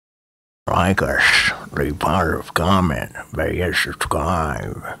Like us, leave positive comment, better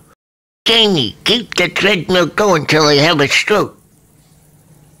subscribe. Jamie, keep the treadmill going till I have a stroke.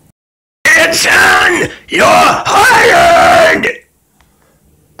 It's on! You're hired!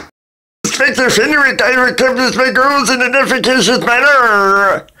 Inspector Finnery, direct this make rules in an efficacious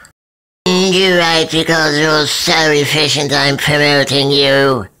manner. You're right, because you're so efficient, I'm promoting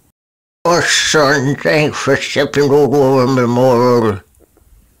you. Oh, son, thanks for stepping over the moral.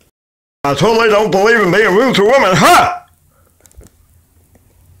 I totally don't believe in being rude to women, huh?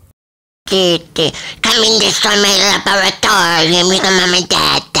 Come in this time, my laboratory with Mom and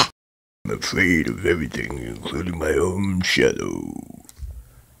Dad. I'm afraid of everything, including my own shadow.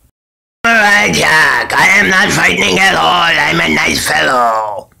 Alright, Jack, I am not frightening at all. I'm a nice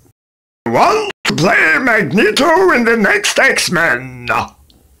fellow. Want to play Magneto in the next X-Men?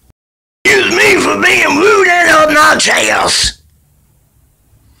 Excuse me for being rude and obnoxious.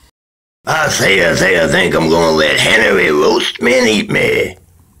 I think I'm gonna let Henry roast me and eat me.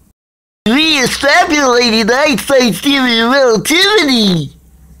 Re-estabulated Einstein's theory of relativity.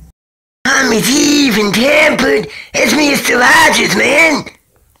 I'm even tampered. It's Mr. Rogers, man.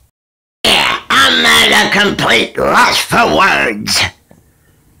 Yeah, I'm at a complete loss for words.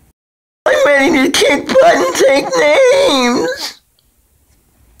 I'm ready to kick butt and take names.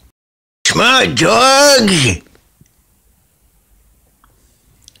 Smart dog.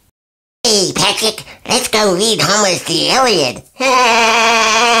 Hey, Patrick, let's go read Homer's The Iliad.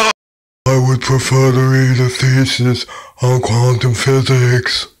 I would prefer to read a thesis on quantum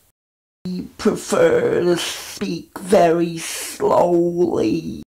physics. I prefer to speak very slowly.